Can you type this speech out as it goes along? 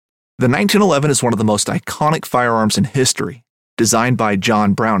The 1911 is one of the most iconic firearms in history. Designed by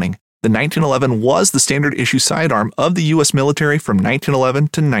John Browning, the 1911 was the standard issue sidearm of the U.S. military from 1911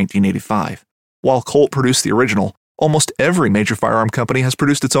 to 1985. While Colt produced the original, almost every major firearm company has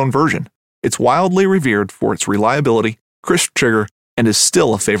produced its own version. It's wildly revered for its reliability, crisp trigger, and is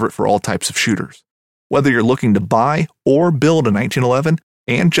still a favorite for all types of shooters. Whether you're looking to buy or build a 1911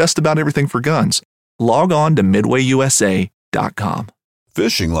 and just about everything for guns, log on to MidwayUSA.com.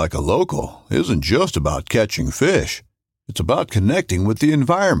 Fishing like a local isn't just about catching fish. It's about connecting with the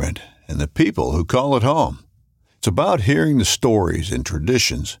environment and the people who call it home. It's about hearing the stories and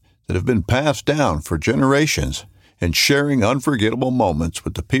traditions that have been passed down for generations and sharing unforgettable moments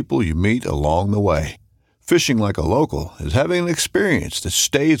with the people you meet along the way. Fishing like a local is having an experience that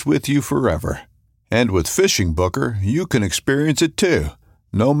stays with you forever. And with Fishing Booker, you can experience it too,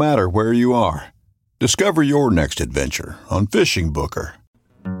 no matter where you are. Discover your next adventure on Fishing Booker.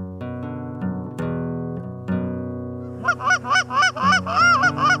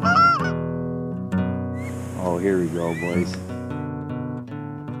 Oh, here we go, boys.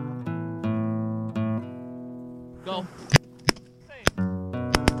 Go.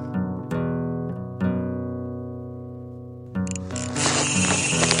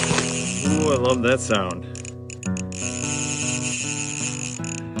 Ooh, I love that sound.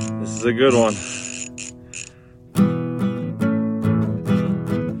 This is a good one.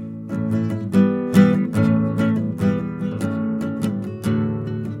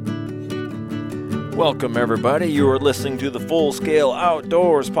 Welcome, everybody. You are listening to the Full Scale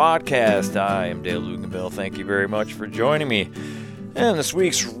Outdoors podcast. I am Dale Luganville. Thank you very much for joining me. And this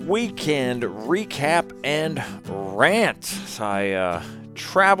week's weekend recap and rant. I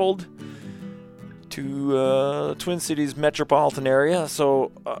traveled to Twin Cities metropolitan area,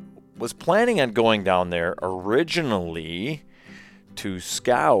 so was planning on going down there originally to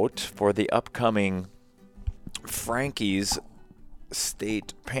scout for the upcoming Frankie's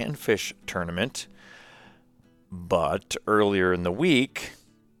State Panfish Tournament. But earlier in the week,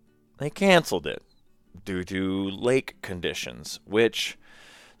 they canceled it due to lake conditions, which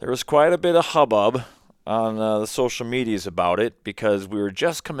there was quite a bit of hubbub on the social medias about it because we were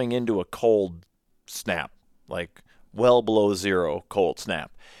just coming into a cold snap, like well below zero cold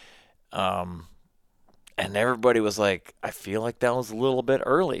snap. And everybody was like, I feel like that was a little bit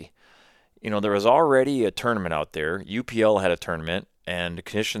early. You know, there was already a tournament out there. UPL had a tournament, and the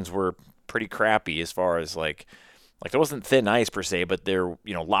conditions were pretty crappy as far as like there wasn't thin ice per se, but there,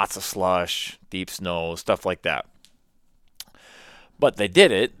 you know, lots of slush, deep snow, stuff like that. But they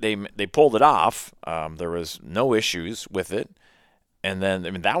did it. They pulled it off. There was no issues with it. And then,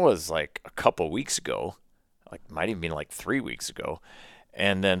 I mean, that was like a couple weeks ago. Like, might even be like 3 weeks ago.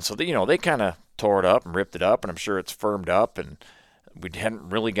 And then, so, they kind of tore it up and ripped it up, and I'm sure it's firmed up, and we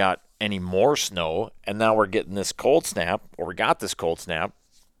hadn't really got any more snow, and now we're getting this cold snap, or we got this cold snap.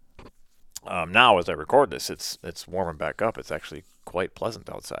 Now, as I record this, it's warming back up. It's actually quite pleasant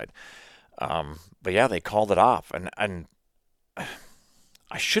outside. But yeah, they called it off, and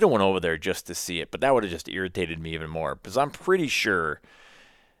I should have went over there just to see it, but that would have just irritated me even more, because I'm pretty sure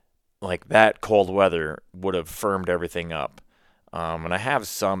like that cold weather would have firmed everything up. And I have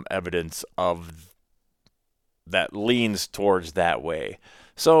some evidence of that leans towards that way.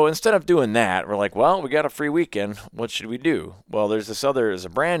 So instead of doing that, we're like, well, we got a free weekend. What should we do? Well, there's a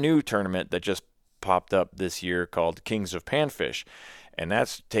brand new tournament that just popped up this year called Kings of Panfish. And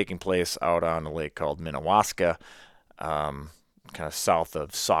that's taking place out on a lake called Minnewaska, kind of south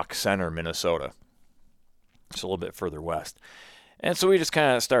of Sauk Center, Minnesota. It's a little bit further west. And so we just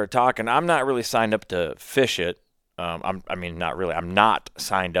kind of started talking. I'm not really signed up to fish it. Not really. I'm not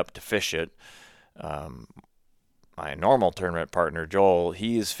signed up to fish it. My normal tournament partner, Joel,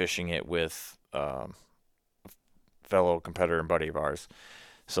 he is fishing it with a fellow competitor and buddy of ours.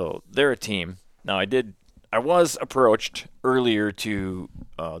 So they're a team. Now, I was approached earlier the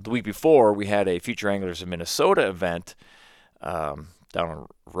week before, we had a Future Anglers of Minnesota event down on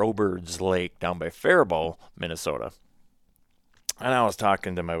Roberts Lake down by Faribault, Minnesota. And I was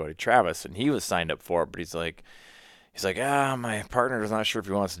talking to my buddy Travis, and he was signed up for it, but he's like, my partner is not sure if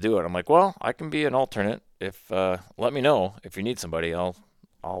he wants to do it. I'm like, well, I can be an alternate. If let me know if you need somebody.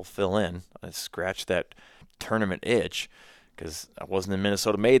 I'll fill in. I scratch that tournament itch because I wasn't in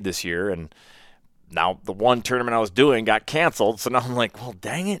Minnesota Made this year, and now the one tournament I was doing got canceled. So now I'm like, well,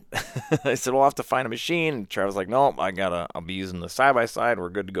 dang it. I said, we'll have to find a machine. And Travis was like, no, I'll be using the side-by-side. We're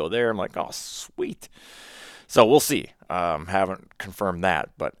good to go there. I'm like, oh, sweet. So we'll see. Haven't confirmed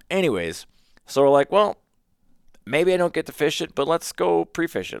that. But anyways, so we're like, well, maybe I don't get to fish it, but let's go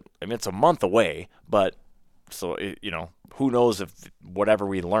pre-fish it. I mean, it's a month away, but So, who knows if whatever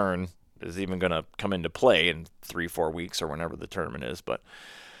we learn is even going to come into play in 3-4 weeks or whenever the tournament is. But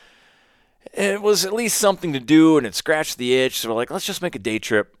it was at least something to do, and it scratched the itch. So we're like, let's just make a day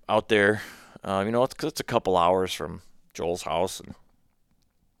trip out there. It's a couple hours from Joel's house. And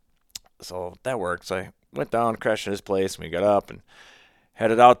so that worked. So I went down, crashed at his place, and we got up and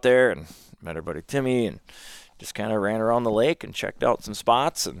headed out there and met our buddy Timmy and just kind of ran around the lake and checked out some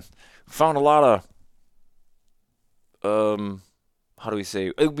spots and found a lot of,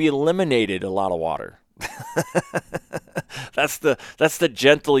 we eliminated a lot of water. That's the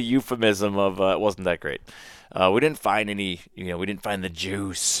gentle euphemism of it wasn't that great. We didn't find any, we didn't find the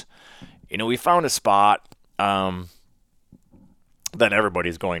juice. We found a spot that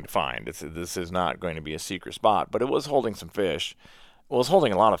everybody's going to find. This is not going to be a secret spot, but it was holding some fish. Well, it was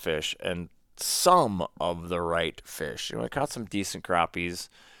holding a lot of fish and some of the right fish. I caught some decent crappies,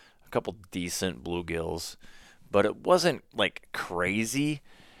 a couple decent bluegills, but it wasn't like crazy.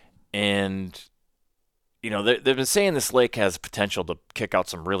 And they've been saying this lake has potential to kick out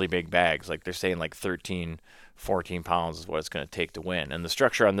some really big bags. Like they're saying like 13, 14 pounds is what it's going to take to win. And the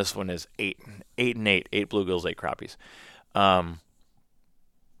structure on this one is 8 and 8 bluegills, 8 crappies. I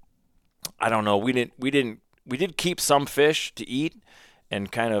don't know. We did keep some fish to eat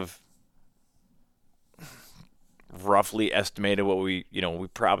and kind of roughly estimated what we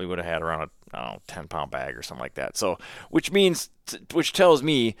probably would have had around a 10-pound bag or something like that. So, which tells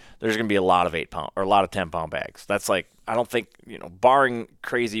me there's going to be a lot of 8-pound or a lot of 10-pound bags. That's like, I don't think, barring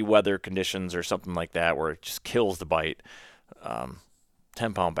crazy weather conditions or something like that where it just kills the bite,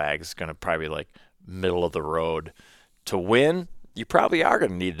 10-pound bag is going to probably be like middle of the road. To win, you probably are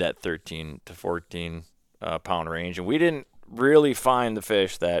going to need that 13 to 14 pound range. And we didn't really find the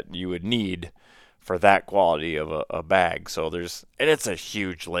fish that you would need for that quality of a bag. So and it's a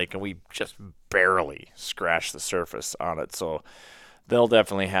huge lake, and we just barely scratched the surface on it. So they'll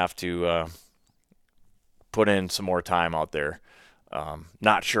definitely have to put in some more time out there.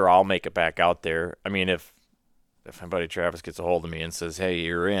 Not sure I'll make it back out there. I mean, if my buddy Travis gets a hold of me and says, hey,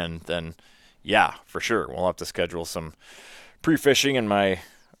 you're in, then yeah, for sure. We'll have to schedule some pre-fishing, and my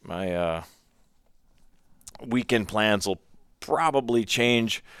weekend plans will probably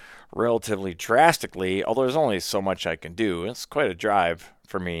change relatively drastically, although there's only so much I can do. It's quite a drive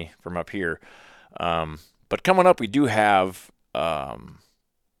for me from up here. But coming up, we do have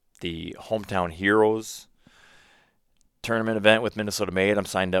the Hometown Heroes tournament event with Minnesota Made. I'm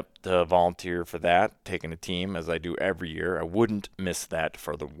signed up to volunteer for that, taking a team as I do every year. I wouldn't miss that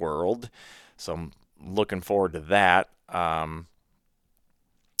for the world. So I'm looking forward to that.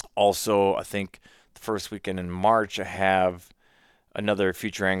 Also, I think the first weekend in March, I have another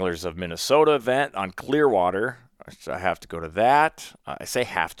Future Anglers of Minnesota event on Clearwater. So I have to go to that. I say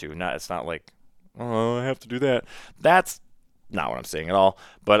have to. It's not like, oh, I have to do that. That's not what I'm saying at all.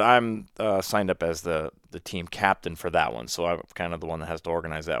 But I'm signed up as the team captain for that one. So I'm kind of the one that has to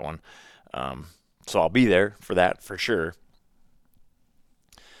organize that one. So I'll be there for that for sure.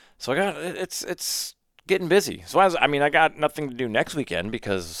 So it's getting busy. So I got nothing to do next weekend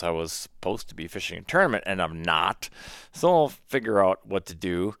because I was supposed to be fishing a tournament and I'm not. So I'll figure out what to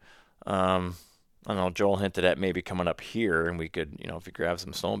do. I don't know, Joel hinted at maybe coming up here and we could, if we grab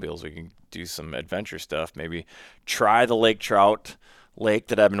some snowmobiles, we can do some adventure stuff. Maybe try the lake trout lake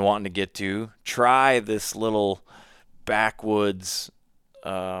that I've been wanting to get to. Try this little backwoods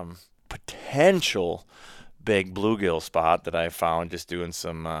potential big bluegill spot that I found just doing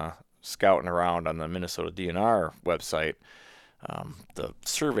some scouting around on the Minnesota DNR website. The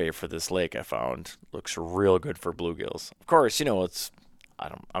survey for this lake I found looks real good for bluegills. Of course, it's I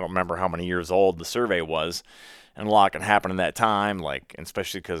don't remember how many years old the survey was, and a lot can happen in that time. Like,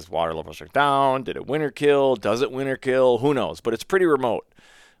 especially because water levels are down. Did it winter kill? Does it winter kill? Who knows? But it's pretty remote.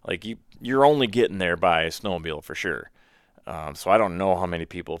 Like you're only getting there by snowmobile for sure. So I don't know how many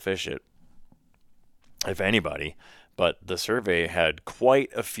people fish it, if anybody. But the survey had quite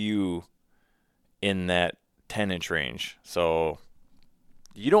a few in that 10-inch range. So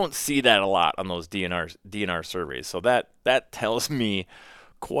you don't see that a lot on those DNR surveys. So that tells me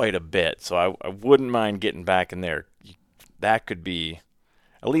quite a bit. So I wouldn't mind getting back in there. That could be,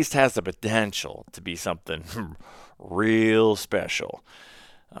 at least has the potential to be something real special.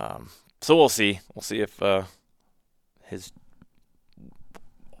 So we'll see. We'll see if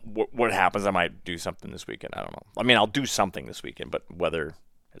what happens. I might do something this weekend. I don't know. I mean, I'll do something this weekend, but whether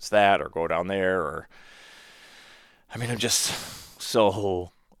it's that or go down there or, I'm just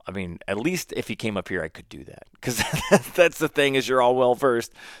so, at least if he came up here, I could do that. Because that's the thing, is you're all well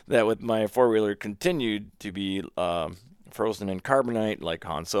versed that with my four-wheeler continued to be frozen in carbonite like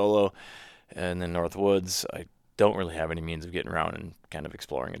Han Solo, in the North Woods. I don't really have any means of getting around and kind of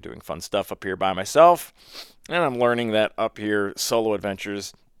exploring and doing fun stuff up here by myself. And I'm learning that up here, solo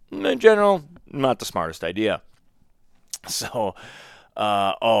adventures, in general, not the smartest idea. So,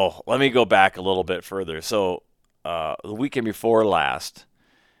 let me go back a little bit further. So, the weekend before last,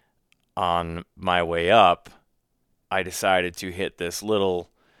 on my way up, I decided to hit this little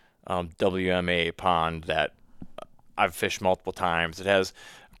WMA pond that I've fished multiple times. It has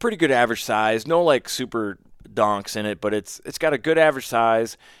a pretty good average size, no like super donks in it, but it's got a good average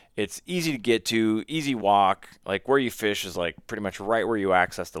size. It's easy to get to, easy walk. Like where you fish is like pretty much right where you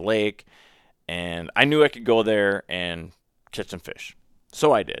access the lake. And I knew I could go there and catch some fish.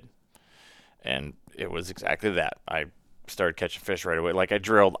 So I did. And it was exactly that. I started catching fish right away. Like I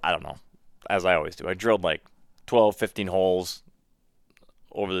drilled, I don't know, as I always do. I drilled like 12, 15 holes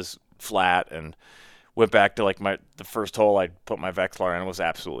over this flat and went back to like the first hole I put my Vexilar in. It was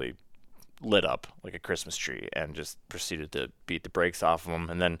absolutely lit up like a Christmas tree, and just proceeded to beat the brakes off of them.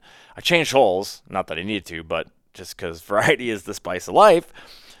 And then I changed holes, not that I needed to, but just because variety is the spice of life.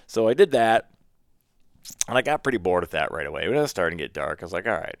 So I did that, and I got pretty bored with that right away. When it was starting to get dark, I was like,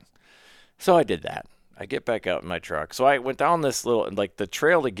 all right. So I did that. I get back out in my truck. So I went down this little, like the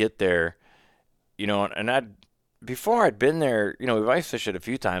trail to get there, and before I'd been there, we've ice fished it a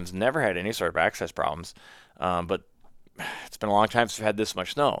few times, never had any sort of access problems. But it's been a long time since we've had this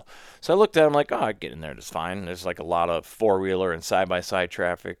much snow. So I looked at it, I'm like, I get in there just fine. There's like a lot of four-wheeler and side-by-side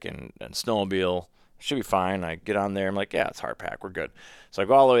traffic and snowmobile. Should be fine. I get on there. I'm like, yeah, it's hard pack. We're good. So I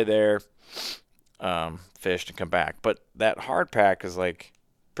go all the way there, fished, and come back. But that hard pack is like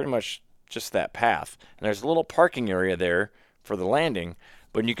pretty much just that path. And there's a little parking area there for the landing,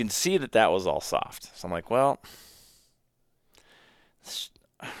 but you can see that was all soft. So I'm like, well,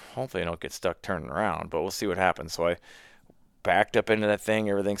 hopefully I don't get stuck turning around, but we'll see what happens. So I backed up into that thing.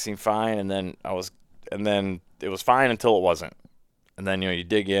 Everything seemed fine, and then it was fine until it wasn't. And then you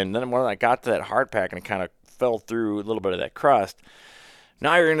dig in. And then when I got to that hard pack and it kind of fell through a little bit of that crust,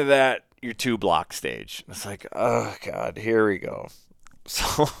 now you're into that your 2-block stage. It's like, oh god, here we go.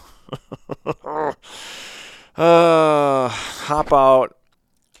 So hop out.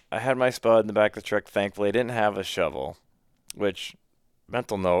 I had my spud in the back of the truck. Thankfully, I didn't have a shovel, which,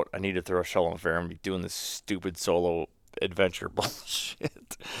 mental note, I need to throw a shovel in the fair and be doing this stupid solo adventure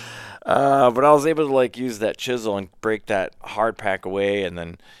bullshit. But I was able to use that chisel and break that hard pack away and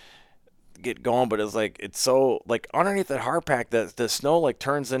then get going. But it's so underneath that hard pack that the snow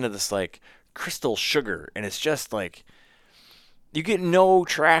turns into this crystal sugar, and it's just you get no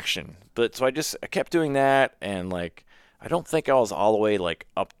traction. But so I kept doing that, and I don't think I was all the way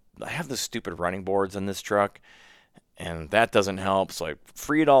up. I have the stupid running boards in this truck, and that doesn't help. So I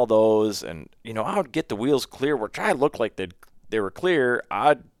freed all those, and I would get the wheels clear, which I looked like they were clear.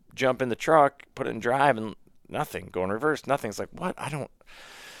 I'd jump in the truck, put it in drive, and nothing. Go in reverse, nothing. It's like, what? I don't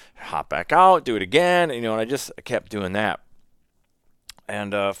hop back out, do it again, and I kept doing that.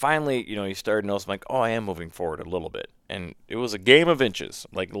 And finally, you started noticing I am moving forward a little bit, and it was a game of inches,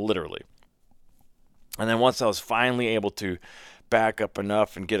 literally. And then once I was finally able to back up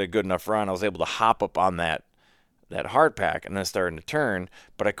enough and get a good enough run, I was able to hop up on that hard pack and then starting to turn,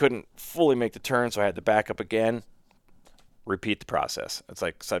 but I couldn't fully make the turn, so I had to back up again, repeat the process. It's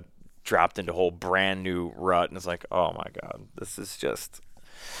so I dropped into a whole brand new rut, and it's oh my god, this is just...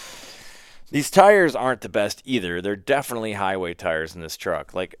 These tires aren't the best either. They're definitely highway tires in this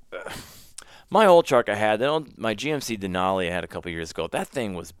truck. My old truck I had, my GMC Denali I had a couple years ago, that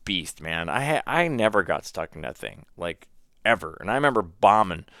thing was beast, man. I never got stuck in that thing, ever. And I remember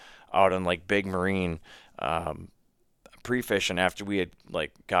bombing out on Big Marine pre-fishing after we had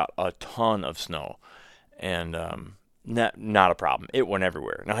got a ton of snow, and not a problem. It went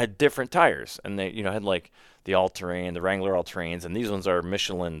everywhere. Now I had different tires, and they had the all-terrain, the Wrangler all-terrains, and these ones are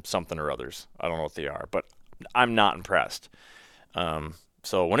Michelin something or others. I don't know what they are, but I'm not impressed.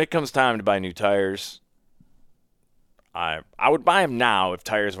 So when it comes time to buy new tires, I would buy them now if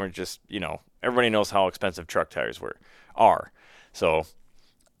tires weren't just, everybody knows how expensive truck tires are. So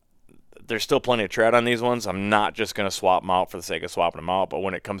there's still plenty of tread on these ones. I'm not just going to swap them out for the sake of swapping them out, but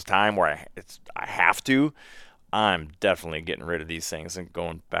when it comes time where I have to, I'm definitely getting rid of these things and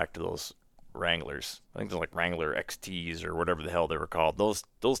going back to those Wranglers. I think they're Wrangler XTs or whatever the hell they were called.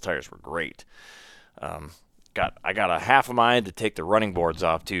 Those tires were great. I got a half of mine to take the running boards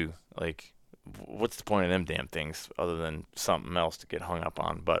off too. What's the point of them damn things other than something else to get hung up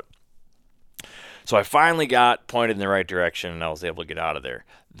on? But so I finally got pointed in the right direction, and I was able to get out of there.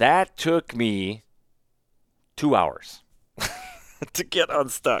 That took me 2 hours to get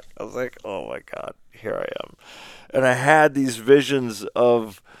unstuck. I was oh my god, here I am. And I had these visions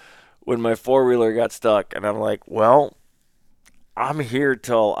of when my four-wheeler got stuck, and I'm like, well, I'm here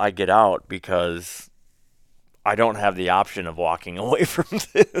till I get out because I don't have the option of walking away from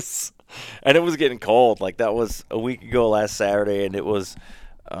this. And it was getting cold. Like, that was a week ago last Saturday, and it was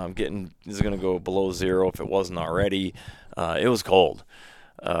this is going to go below zero if it wasn't already. It was cold.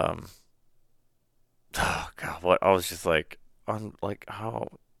 Oh God, what I was just like, how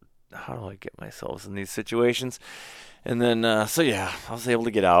do I get myself in these situations? And then, so yeah, I was able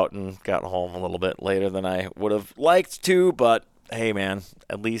to get out and got home a little bit later than I would have liked to, but hey, man,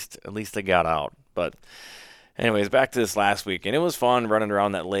 at least I got out. But anyways, back to this last week, and it was fun running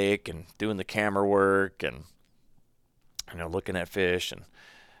around that lake and doing the camera work and, looking at fish and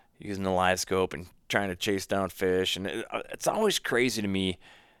using the live scope and trying to chase down fish. And it's always crazy to me,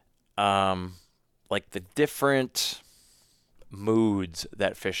 like the different moods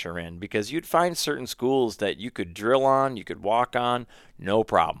that fish are in, because you'd find certain schools that you could drill on, you could walk on, no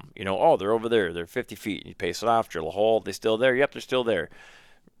problem. Oh, they're over there, they're 50 feet. You pace it off, drill a hole. They still there? Yep, they're still there.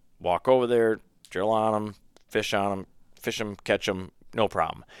 Walk over there, drill on them, fish them, catch them, no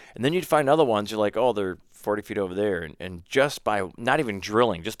problem. And then you'd find other ones, you're like, oh, they're 40 feet over there. And just by not even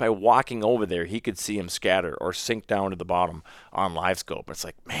drilling, just by walking over there, he could see them scatter or sink down to the bottom on live scope. It's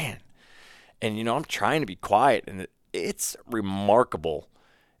like, man. And, I'm trying to be quiet, and it's remarkable.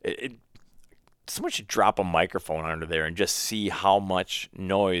 Someone should drop a microphone under there and just see how much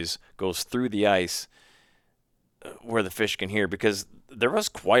noise goes through the ice where the fish can hear, because there was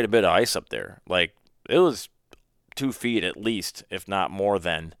quite a bit of ice up there. Like, it was 2 feet at least, if not more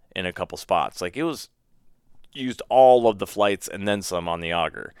than, in a couple spots. Like, it was used all of the flights and then some on the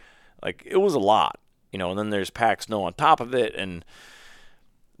auger. Like, it was a lot, and then there's packed snow on top of it, and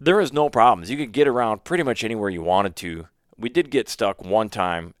there is no problems. You could get around pretty much anywhere you wanted to. We did get stuck one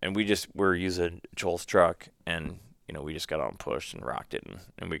time, and we were using Joel's truck, and we just got out and pushed and rocked it,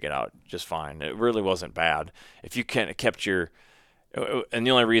 and we get out just fine. It really wasn't bad. If you kept your, and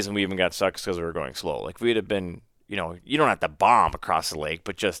the only reason we even got stuck is because we were going slow. Like, if we'd have been, you don't have to bomb across the lake,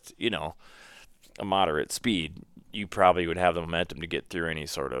 but just, a moderate speed, you probably would have the momentum to get through any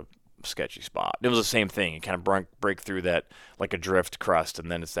sort of sketchy spot. It was the same thing. You kind of break through that like a drift crust,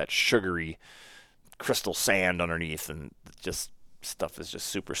 and then it's that sugary crystal sand underneath, and just stuff is just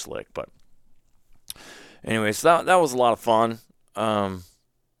super slick. But anyway, so that was a lot of fun.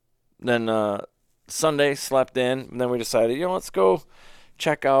 Then Sunday slept in, and then we decided, let's go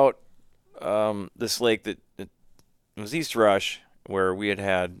check out this lake that it was East Rush, where we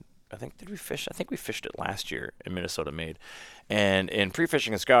had I think we fished it last year in Minnesota Made. And in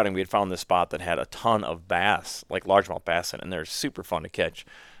pre-fishing and scouting, we had found this spot that had a ton of bass, like largemouth bass in it, and they're super fun to catch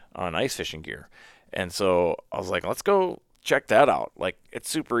on ice fishing gear. And so I was like, let's go check that out. Like, it's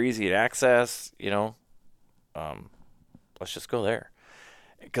super easy to access, let's just go there.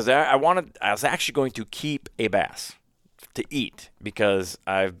 Because I was actually going to keep a bass to eat, because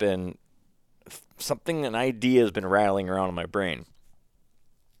an idea has been rattling around in my brain.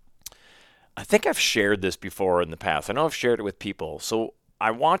 I think I've shared this before in the past. I know I've shared it with people. So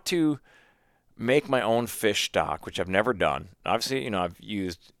I want to make my own fish stock, which I've never done. Obviously, I've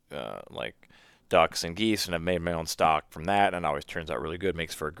used like ducks and geese, and I've made my own stock from that, and it always turns out really good.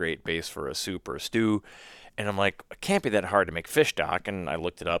 Makes for a great base for a soup or a stew. And I'm like, it can't be that hard to make fish stock. And I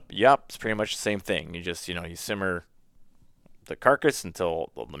looked it up. Yep, it's pretty much the same thing. You just, you simmer the carcass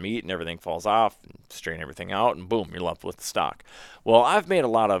until the meat and everything falls off, and strain everything out, and boom, you're left with the stock. Well, I've made a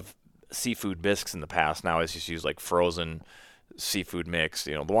lot of seafood bisques in the past. Now I just use like frozen seafood mix.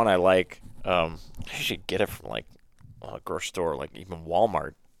 The one I like, you should get it from like a grocery store, like even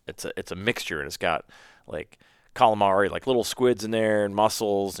Walmart. It's a mixture, and it's got like calamari, like little squids in there, and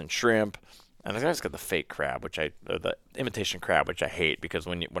mussels and shrimp. And it's got the fake crab, the imitation crab, which I hate, because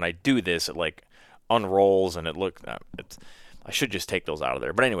when I do this, it like unrolls, and I should just take those out of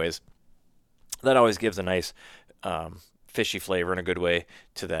there. But anyways, that always gives a nice fishy flavor in a good way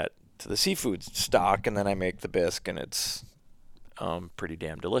to the seafood stock, and then I make the bisque, and it's pretty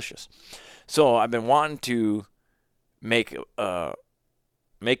damn delicious. So I've been wanting to make a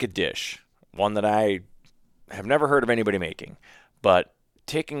dish, one that I have never heard of anybody making, but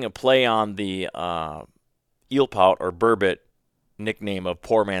taking a play on the eel pout or burbot nickname of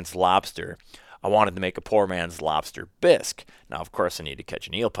poor man's lobster. I wanted to make a poor man's lobster bisque. Now, of course, I need to catch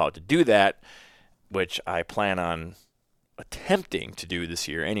an eel pout to do that, which I plan on attempting to do this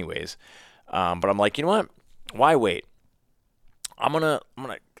year anyways. But I'm like, you know what? Why wait?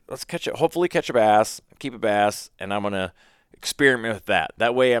 Let's hopefully catch a bass, keep a bass, and I'm going to experiment with that.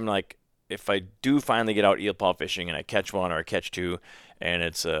 That way I'm like, if I do finally get out eel pout fishing and I catch one or I catch two and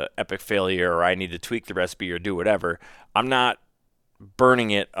it's a epic failure, or I need to tweak the recipe or do whatever, I'm not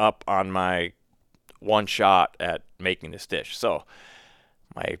burning it up on my one shot at making this dish. So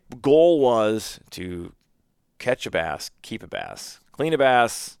my goal was to catch a bass, keep a bass, clean a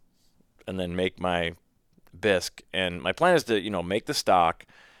bass, and then make my bisque. And my plan is to, make the stock,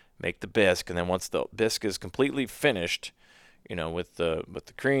 make the bisque, and then once the bisque is completely finished, with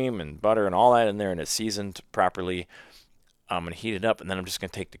the cream and butter and all that in there and it's seasoned properly, I'm going to heat it up, and then I'm just going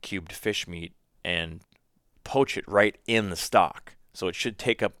to take the cubed fish meat and poach it right in the stock. So it should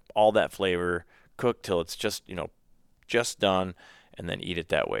take up all that flavor, cook till it's just done, and then eat it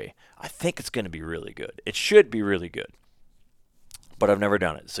that way. I think it's going to be really good. It should be really good. But I've never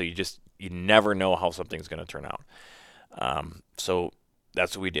done it. So you never know how something's going to turn out. So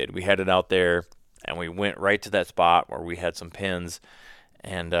that's what we did. We headed out there, and we went right to that spot where we had some pins.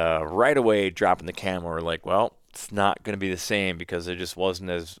 And right away, dropping the camera, we're like, well, it's not going to be the same because there just wasn't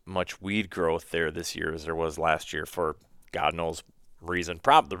as much weed growth there this year as there was last year for God knows reason.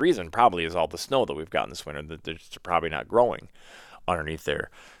 The reason probably is all the snow that we've gotten this winter that they're just probably not growing underneath there.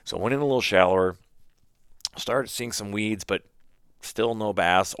 So I went in a little shallower, started seeing some weeds, but still no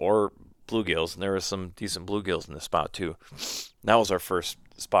bass or bluegills, and there was some decent bluegills in this spot too. That was our first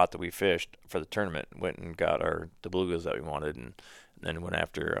spot that we fished for the tournament. Went and got the bluegills that we wanted, and then went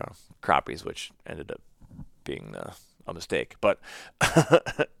after crappies, which ended up being a mistake. But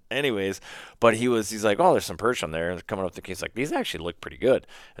anyways, he's like, oh, there's some perch on there. And coming up the case, like, these actually look pretty good.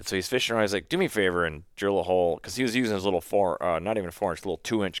 And so he's fishing around. He's like, do me a favor and drill a hole, because he was using his little not even a 4-inch, little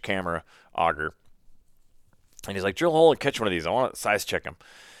 2-inch camera auger. And he's like, drill a hole and catch one of these. I want to size check him.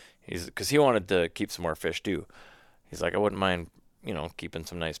 Because he wanted to keep some more fish too. He's like, I wouldn't mind, keeping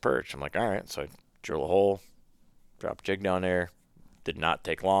some nice perch. I'm like, all right. So I drill a hole, drop a jig down there. Did not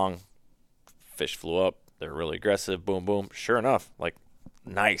take long. Fish flew up. They're really aggressive. Boom, boom. Sure enough, like,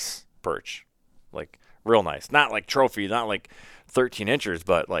 nice perch. Like, real nice. Not like trophy, not like 13 inches,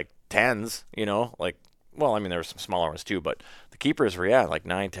 but like 10s, like, well, I mean, there were some smaller ones too, but the keepers were, like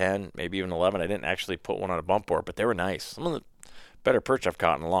 9, 10, maybe even 11. I didn't actually put one on a bump board, but they were nice. Some of the better perch I've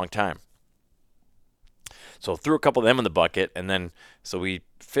caught in a long time. So threw a couple of them in the bucket, and then, so we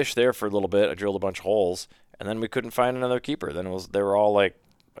fished there for a little bit. I drilled a bunch of holes, and then we couldn't find another keeper. Then they were all like,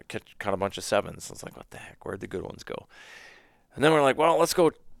 I caught a bunch of 7s. I was like, what the heck? Where'd the good ones go? And then we're like, well, let's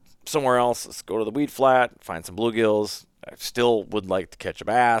go somewhere else. Let's go to the weed flat, find some bluegills. I still would like to catch a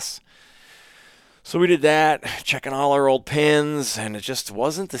bass. So we did that, checking all our old pins, and it just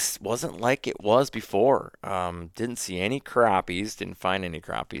wasn't like it was before. Didn't see any crappies, didn't find any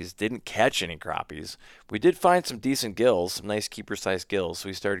crappies, didn't catch any crappies. We did find some decent gills, some nice keeper-sized gills, so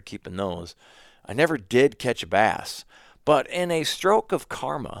we started keeping those. I never did catch a bass, but in a stroke of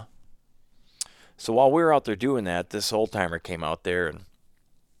karma, so while we were out there doing that, this old-timer came out there, and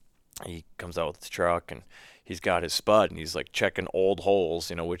he comes out with the truck, and he's got his spud, and he's like checking old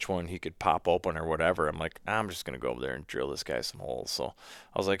holes, which one he could pop open or whatever. I'm like, I'm just going to go over there and drill this guy some holes. So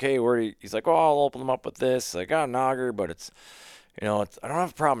I was like, hey, he's like, oh, I'll open them up with this. I got an auger, but it's, I don't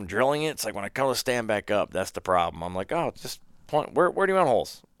have a problem drilling it. It's like when I come to stand back up, that's the problem. I'm like, oh, just point, where do you want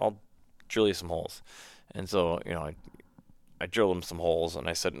holes? I'll drill you some holes. And so, I drilled him some holes, and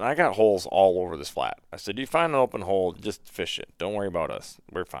I said, and I got holes all over this flat. I said, you find an open hole, just fish it. Don't worry about us.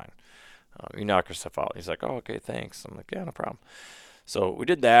 We're fine. You knock your stuff out. He's like, oh, okay, thanks. I'm like, yeah, no problem. So we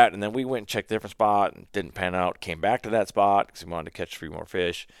did that, and then we went and checked a different spot, and didn't pan out. Came back to that spot because we wanted to catch 3 more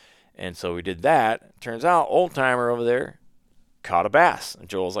fish. And so we did that. Turns out, old-timer over there caught a bass. And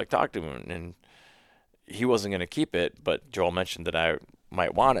Joel's like, talk to him. And he wasn't going to keep it, but Joel mentioned that I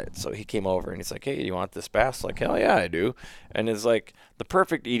might want it. So he came over, and he's like, hey, do you want this bass? Like, hell yeah, I do. And it's like the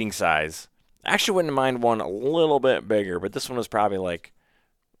perfect eating size. I actually wouldn't mind one a little bit bigger, but this one was probably like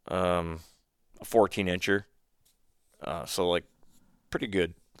a 14-incher. So like pretty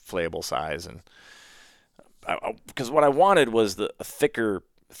good flayable size. And because what I wanted was a thicker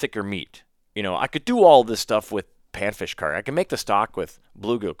meat. I could do all this stuff with panfish carcass. I can make the stock with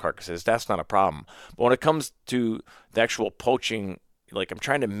bluegill carcasses. That's not a problem. But when it comes to the actual poaching, like I'm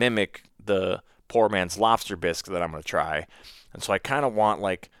trying to mimic the poor man's lobster bisque that I'm going to try. And so I kind of want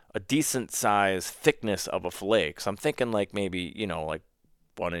like a decent size thickness of a fillet. Because I'm thinking like maybe, like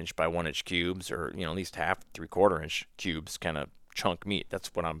 1-inch by 1-inch cubes, or, at least half, 3/4-inch cubes kind of chunk meat. That's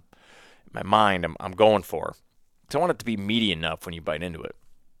what in my mind, I'm going for. So I want it to be meaty enough when you bite into it.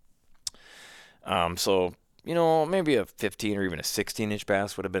 So, maybe a 15 or even a 16-inch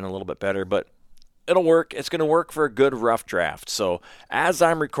bass would have been a little bit better, but it'll work. It's going to work for a good rough draft. So as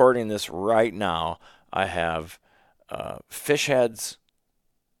I'm recording this right now, I have fish heads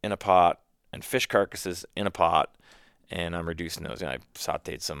in a pot and fish carcasses in a pot, and I'm reducing those. I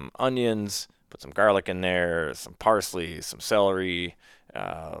sauteed some onions, Put some garlic in there, some parsley, some celery,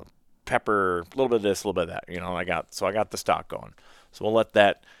 pepper, a little bit of this, a little bit of that. I got the stock going. So we'll let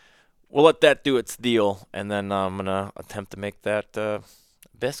that do its deal, and then I'm gonna attempt to make that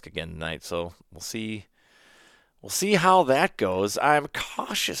bisque again tonight. So we'll see how that goes. I'm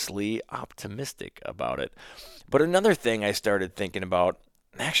cautiously optimistic about it. But another thing I started thinking about,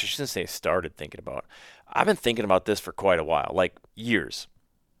 actually I shouldn't say started thinking about, I've been thinking about this for quite a while, like years.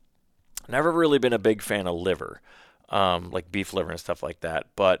 Never really been a big fan of liver, like beef liver and stuff like that.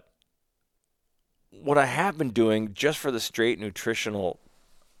 But what I have been doing, just for the straight nutritional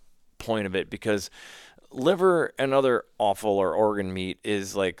point of it, because liver and other offal or organ meat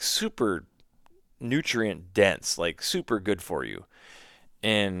is like super nutrient dense, like super good for you.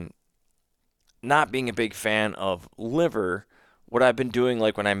 And not being a big fan of liver, what I've been doing,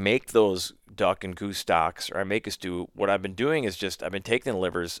 like when I make those duck and goose stocks or I make a stew, what I've been doing is I've been taking the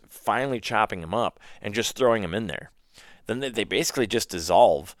livers, finally chopping them up and just throwing them in there. Then they basically just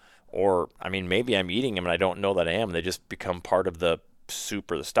dissolve, or maybe I'm eating them and I don't know that I am. They just become part of the soup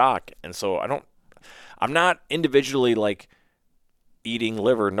or the stock. And so I'm not individually like eating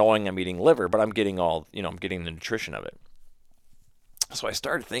liver knowing I'm eating liver, but I'm getting I'm getting the nutrition of it. So I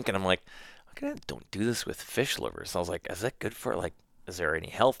started thinking, I'm like, I don't do this with fish liver. So I was like, is that good for, like, is there any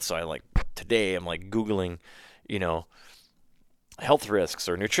health? So today I'm like Googling, health risks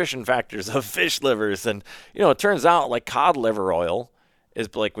or nutrition factors of fish livers. And, it turns out like cod liver oil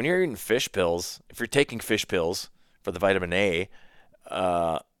is like, when you're eating fish pills, if you're taking fish pills for the vitamin A,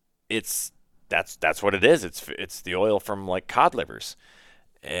 that's what it is. It's the oil from like cod livers.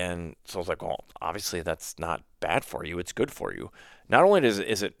 And so I was like, well, obviously that's not bad for you. It's good for you. Not only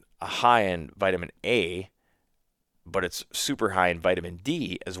is it high in vitamin A, but it's super high in vitamin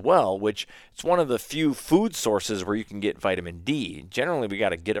D as well, which it's one of the few food sources where you can get vitamin D. Generally, we got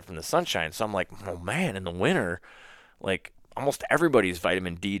to get it from the sunshine. So I'm like, oh man, in the winter, like almost everybody's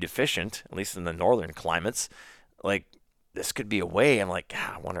vitamin D deficient, at least in the northern climates. Like this could be a way. I'm like,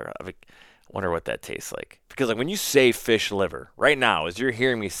 I wonder what that tastes like. Because like when you say fish liver right now, as you're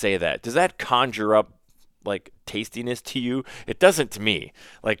hearing me say that, does that conjure up like tastiness to you? It doesn't to me.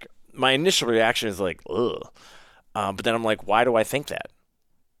 Like my initial reaction is like, ugh. But then I'm like, why do I think that?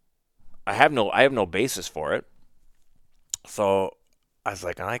 I have no basis for it. So I was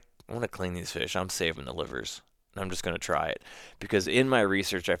like, I want to clean these fish. I'm saving the livers. And I'm just going to try it. Because in my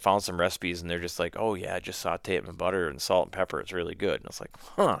research, I found some recipes and they're just like, oh yeah, just saute it in butter and salt and pepper. It's really good. And I was like,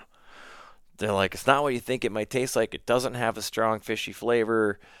 huh. They're like, it's not what you think it might taste like. It doesn't have a strong fishy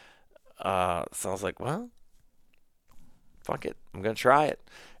flavor. So I was like, well, fuck it. I'm going to try it.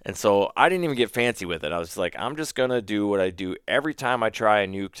 And so I didn't even get fancy with it. I was like, I'm just going to do what I do every time I try a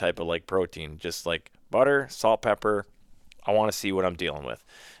new type of like protein. Just like butter, salt, pepper. I want to see what I'm dealing with.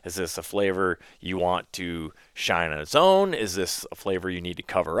 Is this a flavor you want to shine on its own? Is this a flavor you need to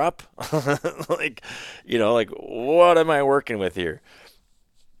cover up? like what am I working with here?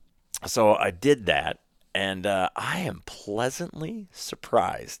 So I did that, and I am pleasantly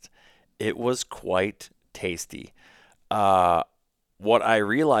surprised. It was quite tasty. What I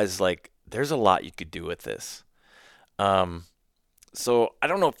realized, like, there's a lot you could do with this. So I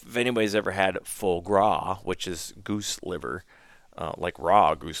don't know if anybody's ever had foie gras, which is goose liver, like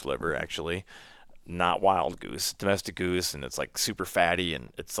raw goose liver, actually. Not wild goose, domestic goose, and it's like super fatty, and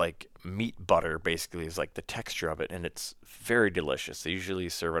it's like meat butter, basically, is like the texture of it, and it's very delicious. They usually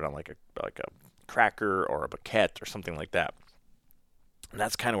serve it on like a cracker or a baguette or something like that. And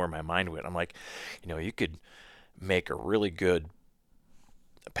that's kind of where my mind went. I'm like, you could make a really good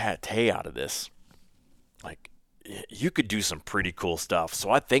pate out of this. Like, you could do some pretty cool stuff. So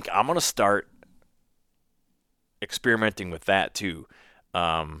I think I'm going to start experimenting with that too.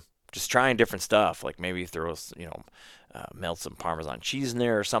 Just trying different stuff, like maybe throw, melt some Parmesan cheese in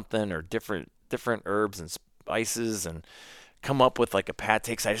there or something, or different herbs and spices, and come up with like a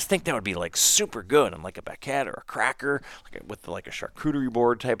pate. Cause I just think that would be like super good on like a baguette or a cracker, with like a charcuterie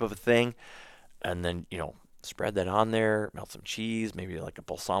board type of a thing. And then, spread that on there, melt some cheese, maybe like a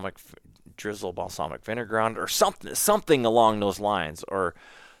drizzle balsamic vinegar on it, or something along those lines, or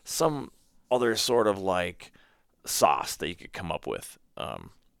some other sort of like sauce that you could come up with.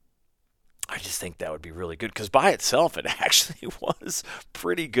 I just think that would be really good, because by itself, it actually was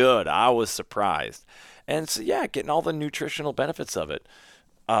pretty good. I was surprised. And so, yeah, getting all the nutritional benefits of it.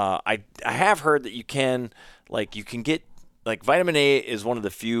 I have heard that you can get, like, vitamin A is one of the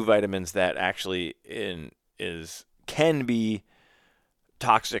few vitamins that actually can be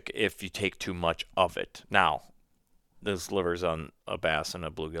toxic if you take too much of it. Now, those livers on a bass and a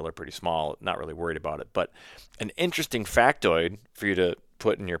bluegill are pretty small, not really worried about it. But an interesting factoid for you to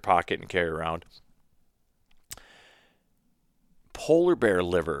put in your pocket and carry around. Polar bear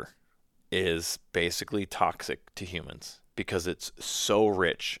liver is basically toxic to humans because it's so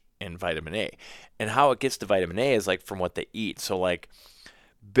rich in vitamin A. And how it gets to vitamin A is like from what they eat. So like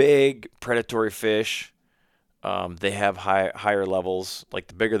big predatory fish, they have higher levels. Like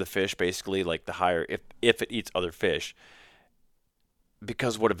the bigger the fish, basically, like the higher if it eats other fish.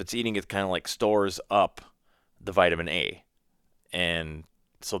 Because what if it's eating it kind of like stores up the vitamin A. And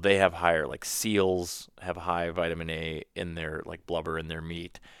so they have higher, like seals have high vitamin A in their like blubber in their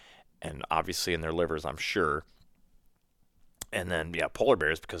meat, and obviously in their livers, I'm sure. And then polar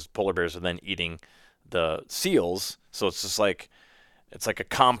bears, because polar bears are then eating the seals, so it's just like it's like a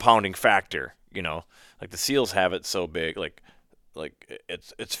compounding factor, like the seals have it so big, like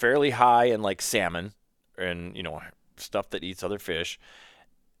it's fairly high in like salmon and stuff that eats other fish,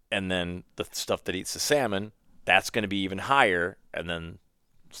 and then the stuff that eats the salmon, that's going to be even higher, and then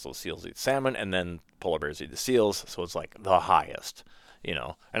so seals eat salmon, and then polar bears eat the seals, so it's like the highest,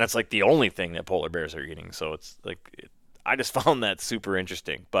 and it's like the only thing that polar bears are eating. So it's like I just found that super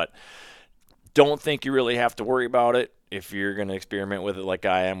interesting, but don't think you really have to worry about it if you're going to experiment with it like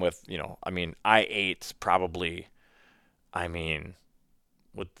I am with, I ate probably, I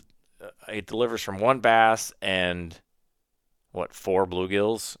ate the livers from one bass and 4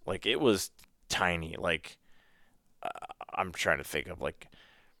 bluegills. Like it was tiny. Like I'm trying to think of like,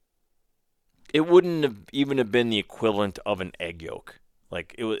 it wouldn't have even have been the equivalent of an egg yolk.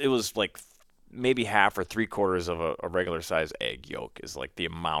 Like it was like maybe half or 3/4 of a regular size egg yolk is like the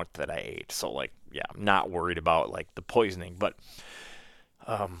amount that I ate. So like, I'm not worried about like the poisoning, but,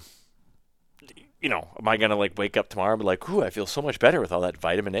 am I going to like wake up tomorrow and be like, ooh, I feel so much better with all that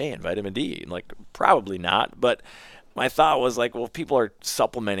vitamin A and vitamin D? And like, probably not. But my thought was like, well, if people are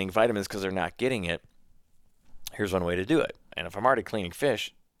supplementing vitamins because they're not getting it, here's one way to do it. And if I'm already cleaning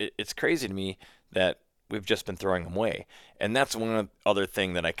fish, it's crazy to me that we've just been throwing them away. And that's one other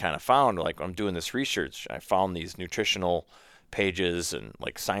thing that I kind of found, like when I'm doing this research, I found these nutritional pages and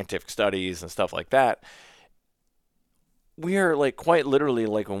like scientific studies and stuff like that. We are like quite literally,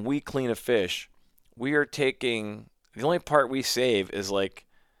 like when we clean a fish, we are taking, the only part we save is like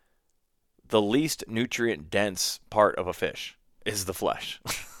the least nutrient dense part of a fish is the flesh.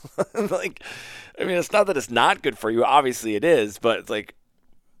 Like, I mean, it's not that it's not good for you. Obviously it is, but it's like,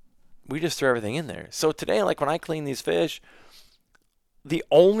 we just throw everything in there. So today, like when I clean these fish, the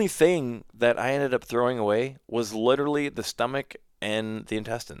only thing that I ended up throwing away was literally the stomach and the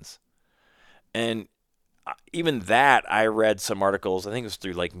intestines. And even that, I read some articles, I think it was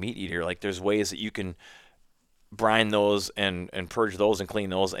through like Meat Eater, like there's ways that you can brine those and purge those and clean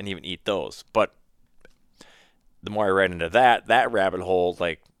those and even eat those. But the more I read into that rabbit hole,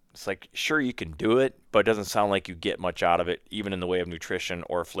 like, it's like, sure, you can do it, but it doesn't sound like you get much out of it, even in the way of nutrition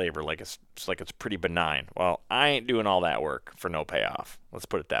or flavor. Like it's pretty benign. Well, I ain't doing all that work for no payoff. Let's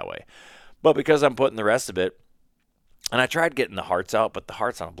put it that way. But because I'm putting the rest of it, and I tried getting the hearts out, but the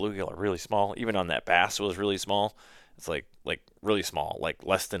hearts on a bluegill are really small. Even on that bass, it was really small. It's like really small, like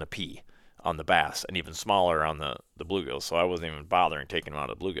less than a pea on the bass, and even smaller on the bluegills. So I wasn't even bothering taking them out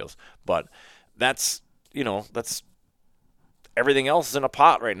of the bluegills. But that's everything else is in a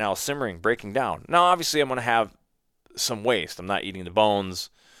pot right now, simmering, breaking down. Now, obviously, I'm going to have some waste. I'm not eating the bones.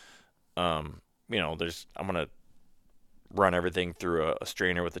 I'm going to run everything through a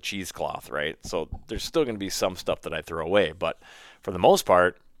strainer with a cheesecloth, right? So there's still going to be some stuff that I throw away. But for the most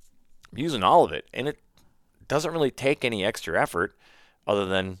part, I'm using all of it. And it doesn't really take any extra effort other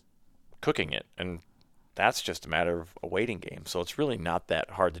than cooking it. And that's just a matter of a waiting game. So it's really not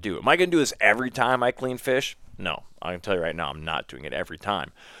that hard to do. Am I going to do this every time I clean fish? No, I can tell you right now, I'm not doing it every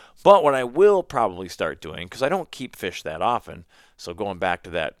time. But what I will probably start doing, because I don't keep fish that often, so going back to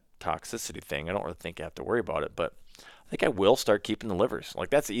that toxicity thing, I don't really think I have to worry about it, but I think I will start keeping the livers.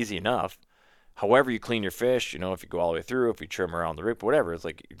 Like, that's easy enough. However you clean your fish, if you go all the way through, if you trim around the rib, whatever, it's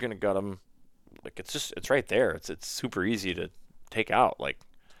like you're going to gut them. Like, it's right there. It's super easy to take out. Like,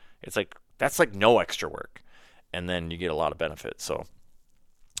 it's like, that's like no extra work. And then you get a lot of benefit. So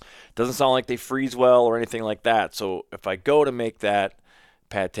doesn't sound like they freeze well or anything like that. So if I go to make that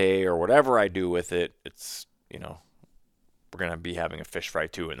pate or whatever I do with it, it's, we're going to be having a fish fry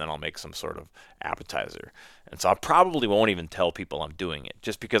too, and then I'll make some sort of appetizer. And so I probably won't even tell people I'm doing it,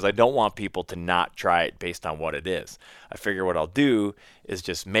 just because I don't want people to not try it based on what it is. I figure what I'll do is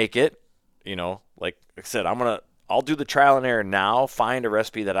just make it, like I said, I'll do the trial and error now, find a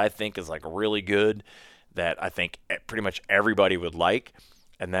recipe that I think is like really good, that I think pretty much everybody would like.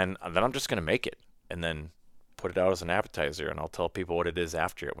 And then I'm just going to make it and then put it out as an appetizer, and I'll tell people what it is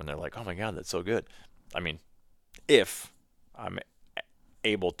after it when they're like, oh my God, that's so good. I mean, if I'm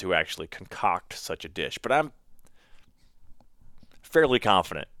able to actually concoct such a dish. But I'm fairly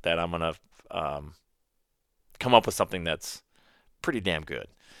confident that I'm going to come up with something that's pretty damn good.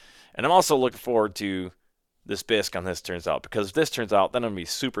 And I'm also looking forward to this bisque on this turns out, because if this turns out, then I'm going to be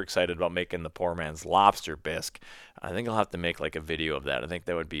super excited about making the poor man's lobster bisque. I think I'll have to make like a video of that. I think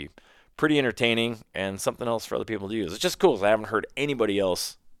that would be pretty entertaining and something else for other people to use. It's just cool because I haven't heard anybody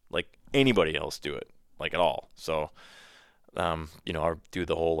else do it, like at all. So, I'll do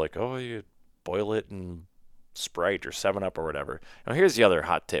the whole like, oh, you boil it in Sprite or 7-Up or whatever. Now, here's the other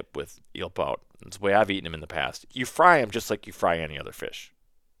hot tip with eel pout. It's the way I've eaten them in the past. You fry them just like you fry any other fish.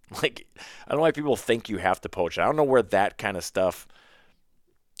 Like, I don't know why people think you have to poach it. I don't know where that kind of stuff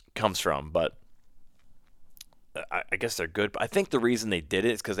comes from, but I guess they're good. But I think the reason they did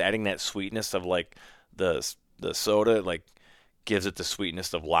it is because adding that sweetness of like the soda like gives it the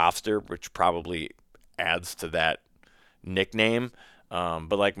sweetness of lobster, which probably adds to that nickname.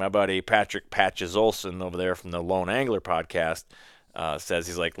 But like my buddy Patrick Patches Olson over there from the Lone Angler podcast says,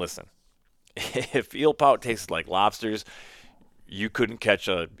 he's like, listen, if eel pout tasted like lobsters, you couldn't catch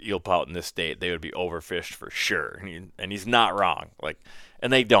a eel pout in this state. They would be overfished for sure. And he's not wrong.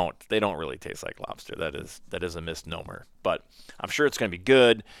 And they don't really taste like lobster. That is a misnomer. But I'm sure it's going to be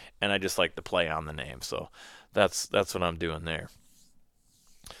good, and I just like to play on the name. So that's what I'm doing there.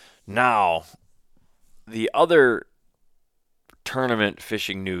 Now, the other tournament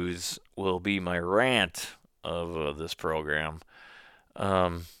fishing news will be my rant of this program.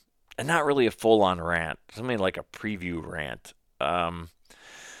 And not really a full-on rant. Something like a preview rant.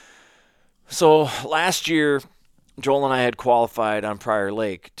 So last year, Joel and I had qualified on Prior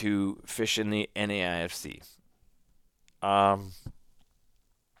Lake to fish in the NAIFC. And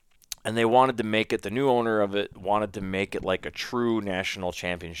they wanted to make it, the new owner of it wanted to make it like a true national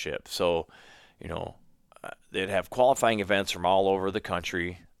championship. So, they'd have qualifying events from all over the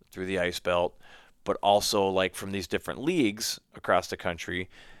country through the ice belt, but also like from these different leagues across the country,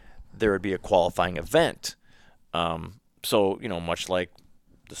 there would be a qualifying event. So, much like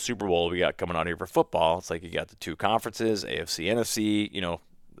the Super Bowl we got coming out here for football, it's like you got the two conferences, AFC, NFC,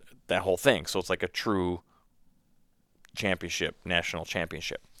 that whole thing. So it's like a true championship, national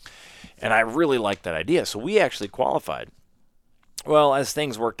championship. And I really liked that idea. So we actually qualified. Well, as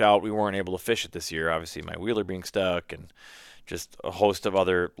things worked out, we weren't able to fish it this year. Obviously, my wheeler being stuck and just a host of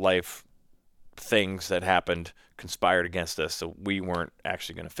other life things that happened conspired against us. So we weren't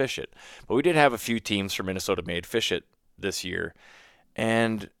actually going to fish it. But we did have a few teams from Minnesota Made fish it this year,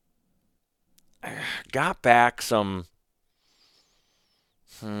 and got back some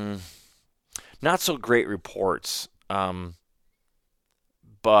not so great reports,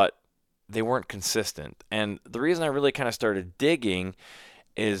 but they weren't consistent. And the reason I really kind of started digging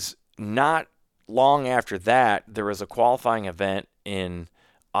is not long after that, there was a qualifying event in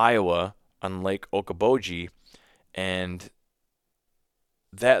Iowa on Lake Okoboji, and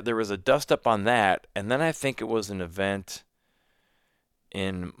that there was a dust up on that, and then I think it was an event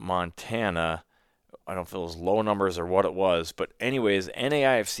in Montana. I don't know if it was low numbers or what it was, but anyways,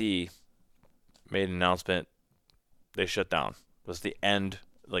 NAIFC made an announcement. They shut down. It was the end,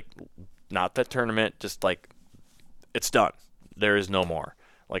 like, not that tournament, just like, it's done. There is no more.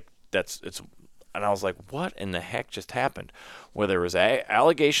 Like, it's, and I was like, what in the heck just happened? Well, there was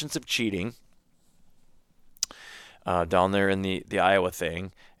allegations of cheating down there in the Iowa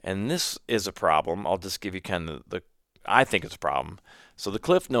thing, and this is a problem. I'll just give you kind of I think it's a problem. So the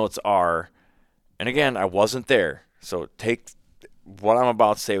cliff notes are, and again, I wasn't there, so take what I'm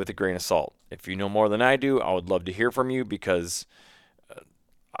about to say with a grain of salt. If you know more than I do, I would love to hear from you, because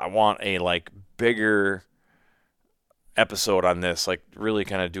I want a bigger episode on this, really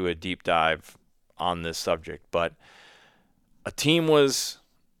kind of do a deep dive on this subject. But a team was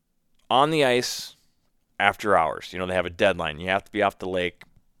on the ice after hours. They have a deadline. You have to be off the lake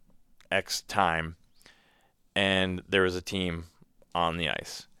X time, and there was a team on the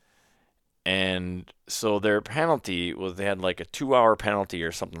ice. And so their penalty was, they had a 2-hour penalty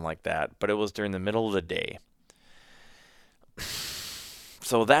or something like that, but it was during the middle of the day.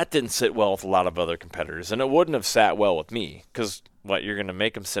 So that didn't sit well with a lot of other competitors, and it wouldn't have sat well with me, because you're going to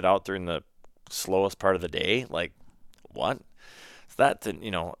make them sit out during the slowest part of the day? What? So that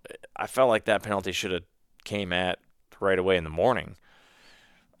didn't, I felt like that penalty should have came at right away in the morning.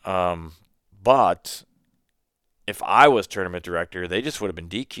 But if I was tournament director, they just would have been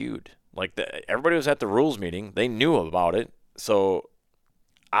DQ'd. Everybody was at the rules meeting. They knew about it. So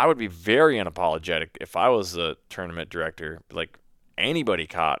I would be very unapologetic if I was the tournament director. Anybody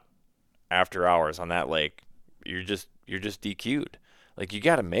caught after hours on that lake, you're just DQ'd. Like, you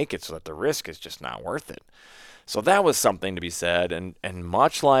got to make it so that the risk is just not worth it. So that was something to be said. And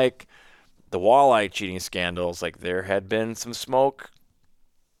much like the walleye cheating scandals, like, there had been some smoke,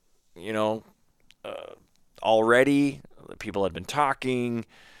 already. People had been talking,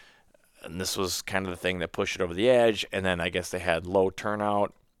 and this was kind of the thing that pushed it over the edge. And then I guess they had low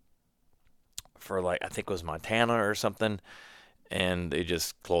turnout for, like, I think it was Montana or something, and they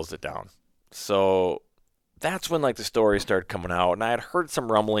just closed it down. So that's when, like, the stories started coming out, and I had heard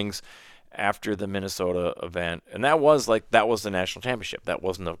some rumblings after the Minnesota event, and that was the national championship. That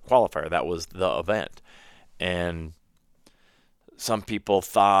wasn't a qualifier. That was the event. And some people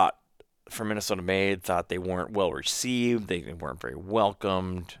thought, for Minnesota Made, thought they weren't well received. They weren't very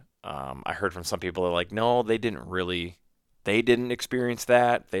welcomed. I heard from some people that are like, no, they didn't experience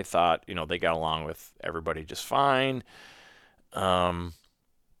that. They thought, they got along with everybody just fine.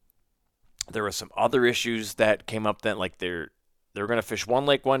 There were some other issues that came up that, like, they were going to fish one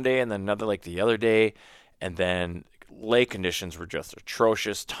lake one day and then another lake the other day, and then lake conditions were just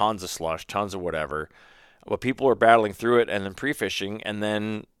atrocious, tons of slush, tons of whatever. But people were battling through it and then pre-fishing, and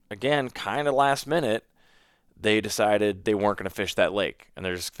then, again, kind of last minute, they decided they weren't going to fish that lake, and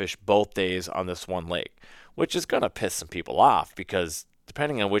they're just fish both days on this one lake, which is going to piss some people off, because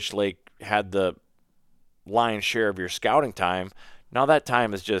depending on which lake had the lion's share of your scouting time, now that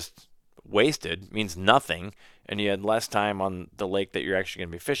time is just wasted, means nothing, and you had less time on the lake that you're actually going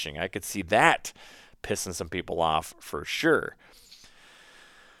to be fishing. I could see that pissing some people off for sure.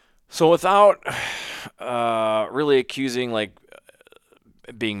 So without really accusing, like,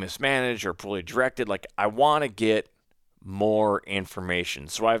 being mismanaged or poorly directed, like, I want to get more information.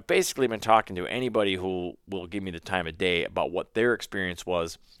 So I've basically been talking to anybody who will give me the time of day about what their experience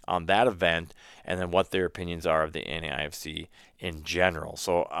was on that event, and then what their opinions are of the NAIFC in general.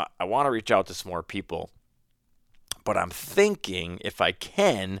 So I want to reach out to some more people, but I'm thinking if I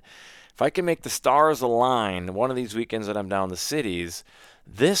can make the stars align one of these weekends that I'm down the cities,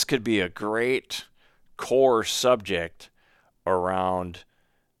 this could be a great core subject around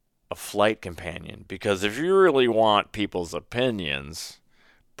a flight companion. Because if you really want people's opinions,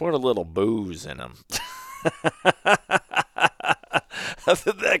 put a little booze in them.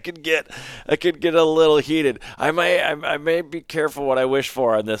 That could get a little heated. I may be careful what I wish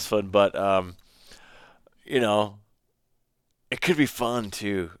for on this one, but it could be fun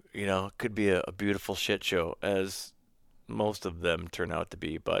too. It could be a beautiful shit show, as most of them turn out to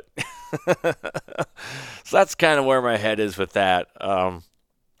be. But so that's kind of where my head is with that.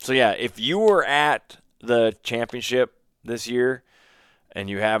 So yeah, if you were at the championship this year and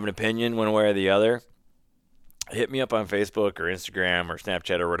you have an opinion one way or the other, hit me up on Facebook or Instagram or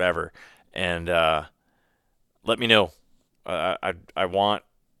Snapchat or whatever, and let me know. I want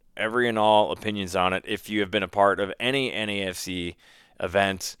every and all opinions on it. If you have been a part of any NAFC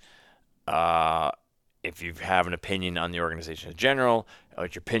event, if you have an opinion on the organization in general,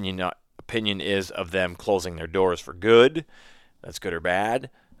 what your opinion is of them closing their doors for good, that's good or bad,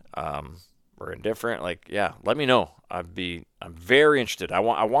 or indifferent, like, yeah, let me know. I'm very interested. I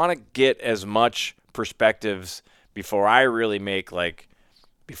want to get as much perspectives before I really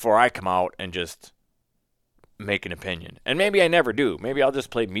before I come out and just make an opinion. And maybe I never do. Maybe I'll just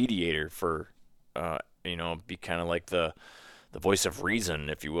play mediator for, be kind of like the voice of reason,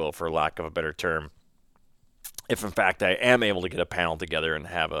 if you will, for lack of a better term. If in fact I am able to get a panel together and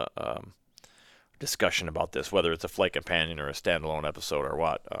have a discussion about this, whether it's a flight companion or a standalone episode or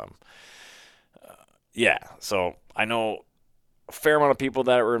what. Yeah, so I know a fair amount of people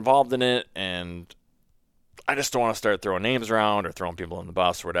that were involved in it, and I just don't want to start throwing names around or throwing people in the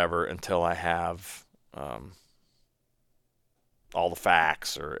bus or whatever until I have all the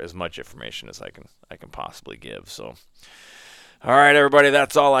facts or as much information as I can possibly give. So, all right, everybody,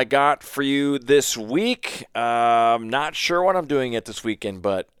 that's all I got for you this week. Not sure what I'm doing yet this weekend,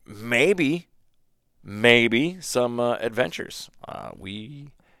 but maybe some adventures. We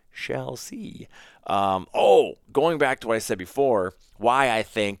shall see. Going back to what I said before, why I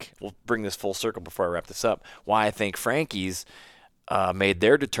think, we'll bring this full circle before I wrap this up, why I think Frankie's made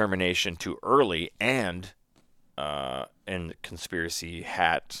their determination too early, and in conspiracy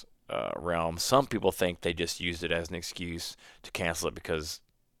hat realm, some people think they just used it as an excuse to cancel it because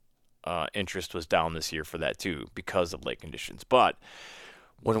interest was down this year for that too, because of lake conditions. But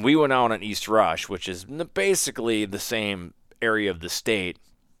when we went out on East Rush, which is basically the same area of the state,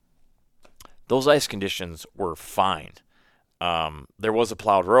 those ice conditions were fine. There was a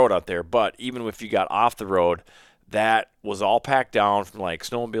plowed road out there, but even if you got off the road, that was all packed down from like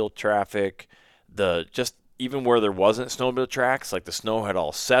snowmobile traffic. Even where there wasn't snowmobile tracks, like the snow had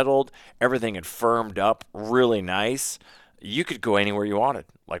all settled, everything had firmed up really nice. you could go anywhere you wanted,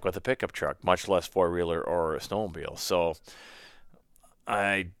 like with a pickup truck, much less four-wheeler or a snowmobile. So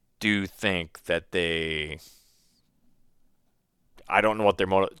I do think that I don't know what their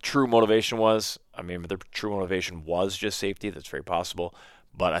true motivation was. I mean, their true motivation was just safety. That's very possible.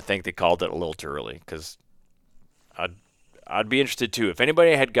 But I think they called it a little too early, because I'd be interested too. If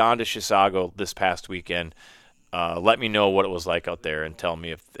anybody had gone to Chisago this past weekend, let me know what it was like out there and tell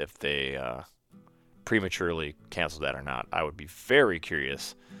me if they prematurely canceled that or not. I would be very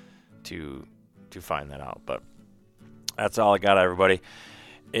curious to find that out. But that's all I got, everybody.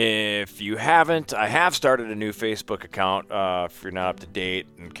 If you haven't, I have started a new Facebook account. If you're not up to date,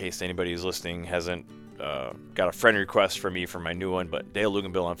 in case anybody who's listening hasn't got a friend request for me for my new one, but Dale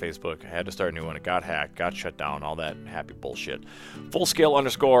Luganbill on Facebook. I had to start a new one. It got hacked, got shut down, all that happy bullshit.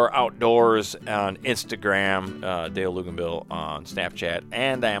 Fullscale_outdoors on Instagram, Dale Luganbill on Snapchat,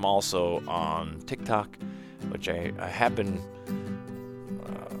 and I am also on TikTok, which I have been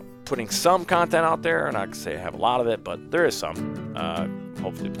putting some content out there. I'm not going to say I have a lot of it, but there is some.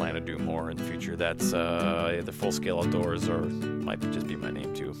 Hopefully plan to do more in the future. That's either Full Scale Outdoors or might just be my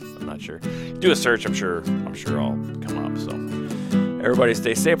name too. I'm not sure. Do a search. I'm sure I'll come up. So everybody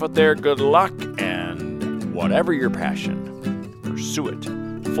stay safe out there. Good luck, and whatever your passion, pursue it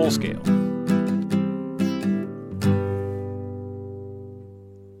full scale.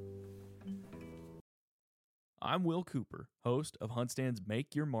 I'm Will Cooper, host of HuntStand's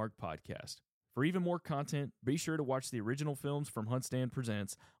Make Your Mark podcast. For even more content, be sure to watch the original films from HuntStand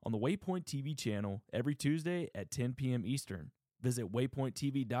Presents on the Waypoint TV channel every Tuesday at 10 p.m. Eastern. Visit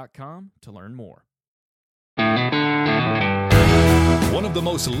waypointtv.com to learn more. One of the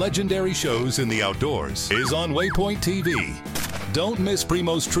most legendary shows in the outdoors is on Waypoint TV. Don't miss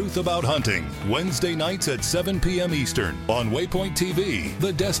Primo's Truth About Hunting, Wednesday nights at 7 p.m. Eastern on Waypoint TV,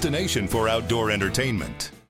 the destination for outdoor entertainment.